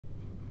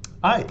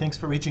Hi, thanks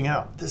for reaching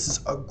out. This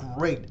is a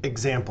great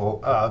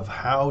example of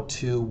how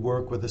to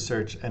work with a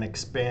search and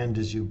expand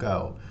as you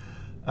go.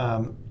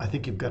 I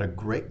think you've got a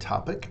great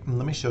topic, and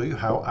let me show you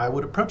how I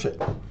would approach it.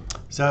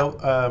 So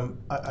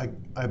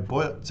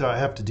I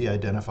have to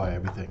de-identify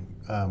everything,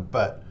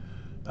 but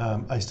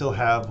I still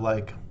have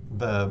like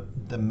the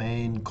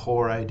main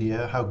core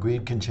idea, how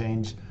greed can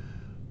change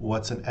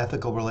what's an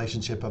ethical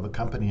relationship of a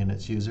company and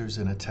its users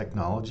in a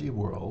technology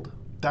world.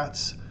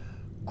 That's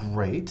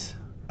great.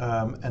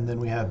 And then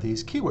we have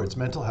these keywords,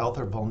 mental health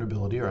or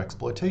vulnerability or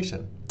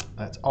exploitation.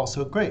 That's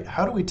also great.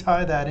 How do we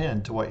tie that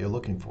in to what you're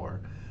looking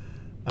for?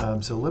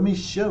 So let me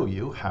show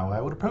you how I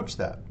would approach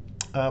that.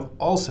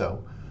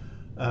 Also,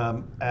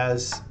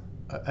 as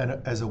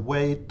a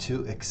way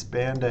to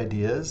expand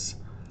ideas,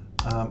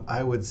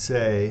 I would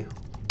say,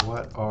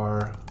 what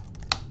are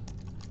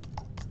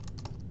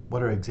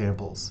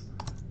examples?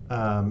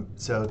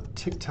 So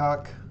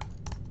TikTok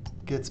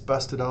gets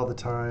busted all the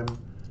time.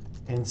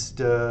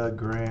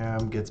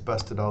 Instagram gets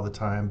busted all the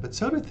time, but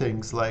so do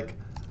things like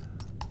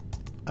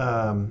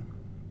um,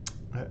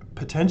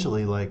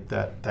 potentially like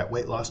that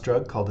weight loss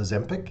drug called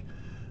Ozempic,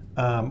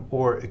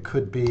 or it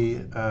could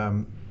be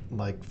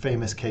like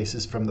famous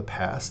cases from the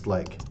past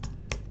like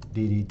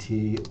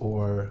DDT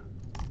or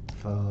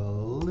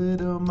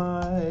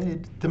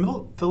thalidomide.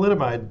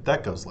 Thalidomide,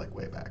 that goes like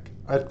way back.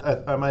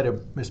 I might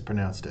have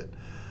mispronounced it.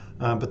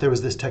 But there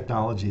was this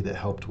technology that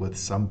helped with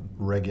some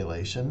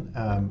regulation,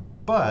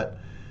 but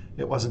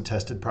it wasn't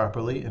tested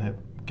properly, and it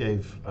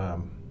gave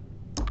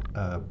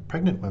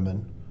pregnant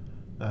women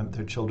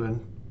their children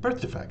birth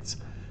defects.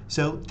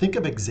 So think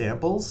of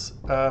examples,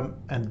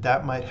 and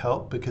that might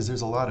help because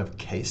there's a lot of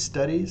case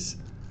studies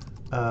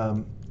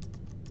that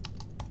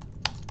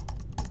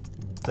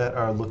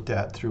are looked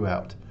at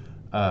throughout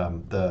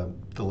the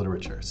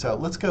literature. So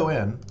let's go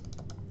in.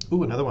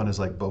 Ooh, another one is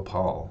like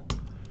Bhopal,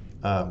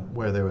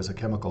 where there was a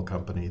chemical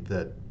company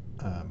that,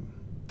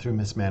 through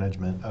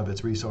mismanagement of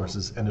its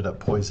resources, ended up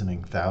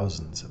poisoning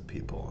thousands of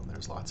people, and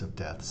there's lots of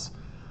deaths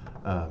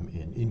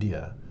in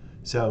India.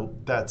 So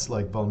that's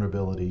like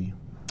vulnerability.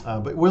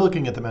 But we're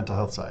looking at the mental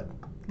health side.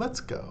 Let's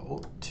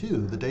go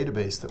to the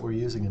database that we're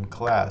using in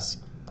class,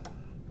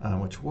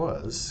 which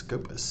was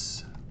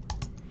Scopus.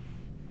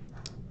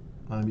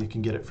 You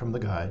can get it from the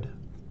guide.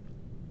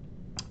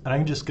 And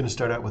I'm just going to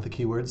start out with the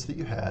keywords that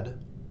you had.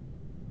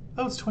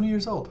 Oh, it's 20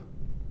 years old.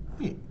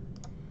 Neat.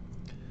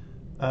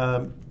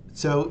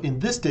 So in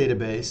this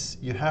database,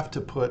 you have to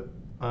put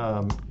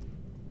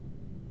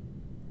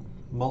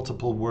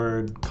multiple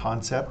word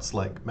concepts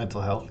like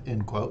mental health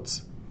in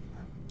quotes.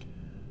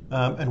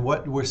 And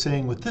what we're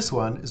saying with this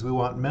one is we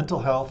want mental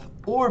health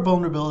or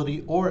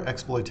vulnerability or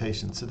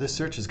exploitation. So this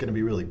search is going to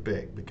be really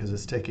big because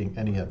it's taking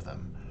any of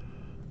them.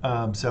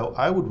 So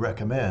I would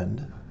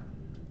recommend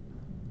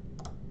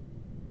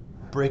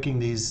breaking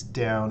these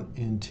down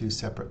into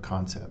separate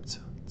concepts.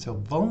 So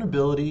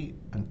vulnerability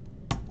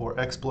or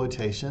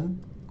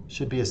exploitation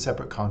should be a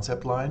separate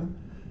concept line.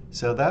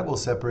 So that will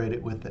separate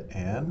it with the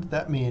and.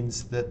 That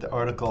means that the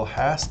article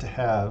has to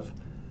have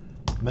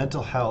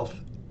mental health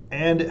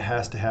and it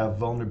has to have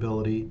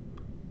vulnerability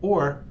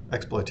or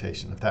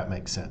exploitation, if that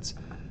makes sense.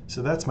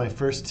 So that's my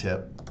first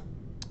tip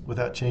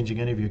without changing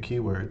any of your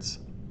keywords.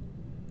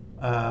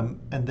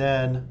 And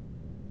then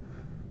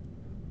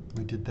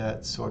we did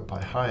that sort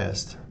by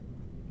highest.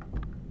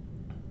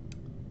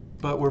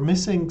 But we're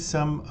missing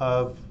some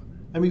of,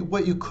 I mean,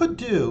 what you could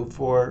do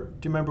for,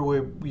 do you remember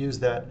we used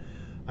that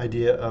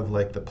idea of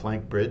like the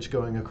plank bridge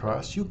going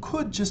across? You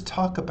could just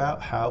talk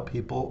about how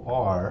people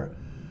are,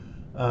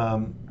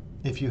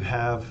 if you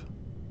have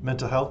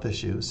mental health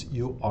issues,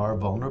 you are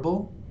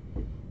vulnerable.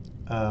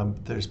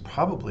 There's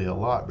probably a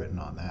lot written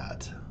on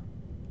that.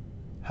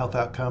 Health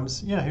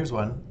outcomes, yeah, here's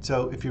one.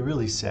 So if you're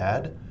really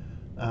sad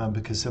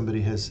because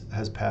somebody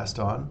has passed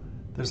on,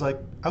 there's like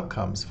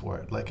outcomes for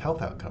it, like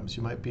health outcomes.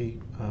 You might be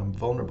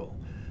vulnerable.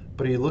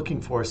 But are you looking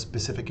for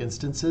specific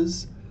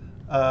instances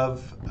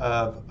of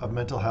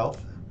mental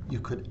health? You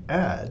could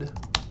add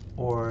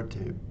or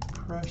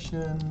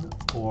depression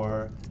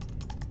or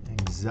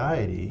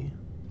anxiety,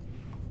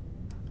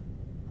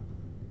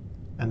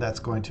 and that's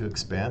going to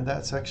expand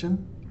that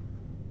section.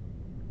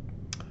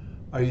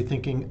 Are you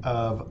thinking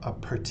of a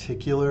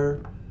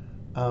particular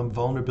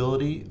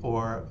vulnerability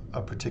or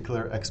a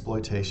particular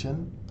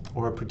exploitation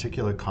or a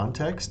particular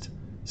context?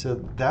 So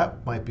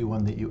that might be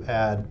one that you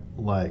add,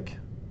 like,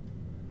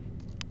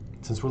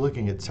 since we're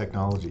looking at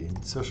technology,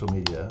 social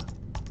media,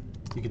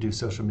 you could do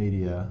social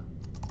media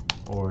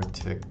or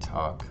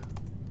TikTok,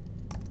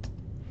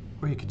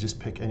 or you could just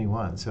pick any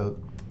one. So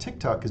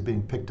TikTok is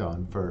being picked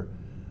on for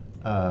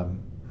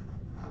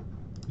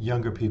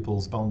younger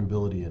people's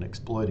vulnerability and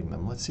exploiting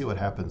them. Let's see what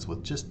happens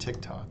with just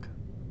TikTok.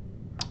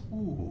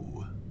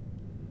 Ooh,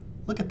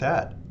 look at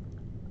that.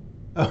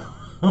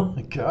 Oh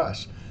my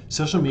gosh.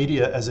 Social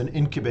media as an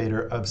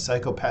incubator of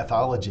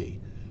psychopathology.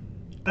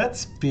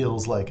 That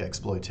feels like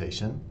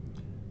exploitation.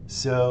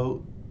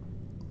 So,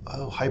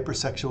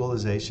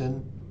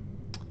 hypersexualization,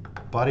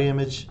 body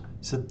image.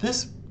 So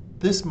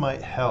this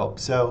might help.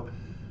 So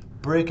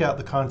break out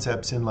the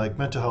concepts in like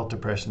mental health,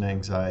 depression,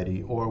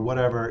 anxiety, or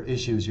whatever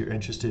issues you're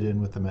interested in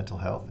with the mental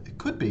health. It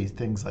could be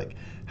things like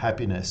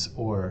happiness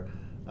or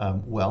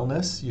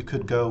wellness. You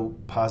could go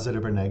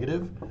positive or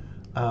negative.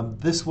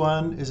 This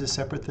one is a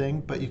separate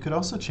thing, but you could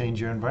also change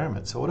your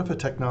environment. So what if a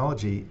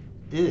technology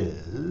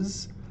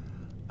is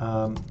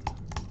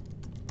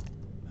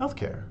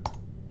healthcare?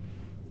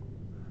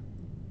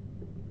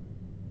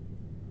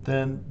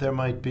 Then there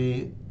might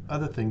be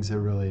other things that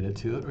are related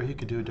to it, or you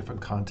could do a different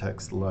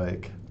context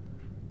like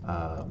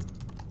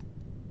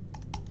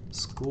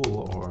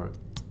school or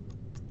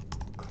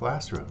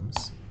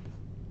classrooms.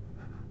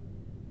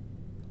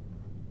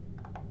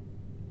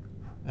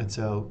 And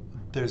so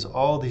there's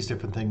all these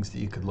different things that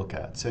you could look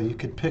at. So you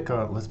could pick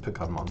on, let's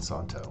pick on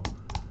Monsanto.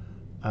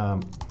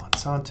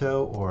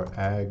 Monsanto or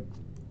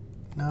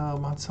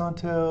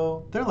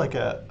Monsanto, they're like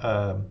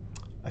a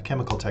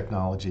chemical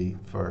technology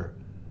for,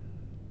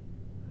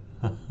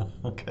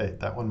 okay,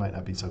 that one might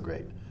not be so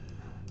great.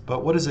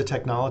 But what is a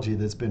technology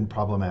that's been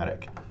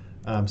problematic?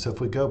 So if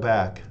we go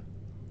back,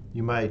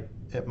 it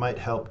might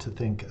help to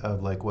think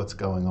of like what's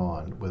going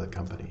on with a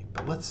company.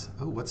 But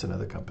what's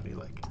another company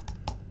like?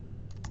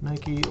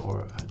 Nike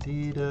or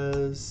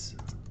Adidas,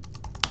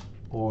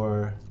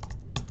 or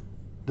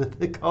did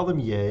they call them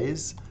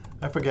yays?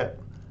 I forget.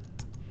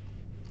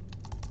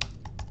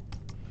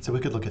 So we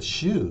could look at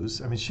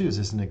shoes. I mean, shoes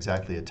isn't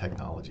exactly a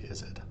technology,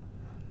 is it?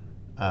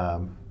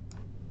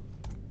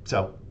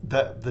 So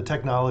the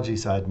technology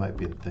side might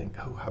be the thing.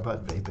 Oh, how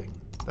about vaping?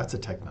 That's a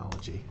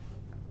technology.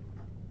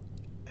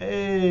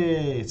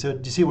 Hey, so do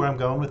you see where I'm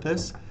going with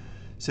this?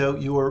 So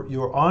you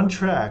were on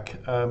track.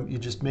 You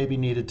just maybe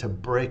needed to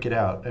break it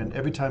out, and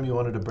every time you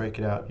wanted to break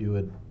it out, you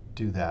would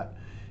do that.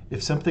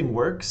 If something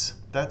works,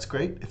 that's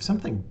great. If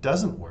something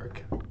doesn't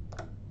work,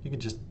 you can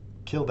just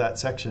kill that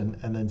section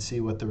and then see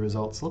what the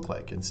results look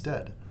like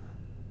instead.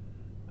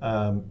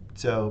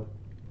 So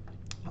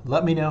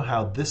let me know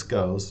how this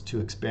goes to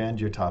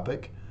expand your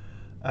topic,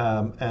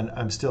 and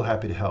I'm still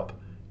happy to help.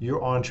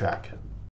 You're on track.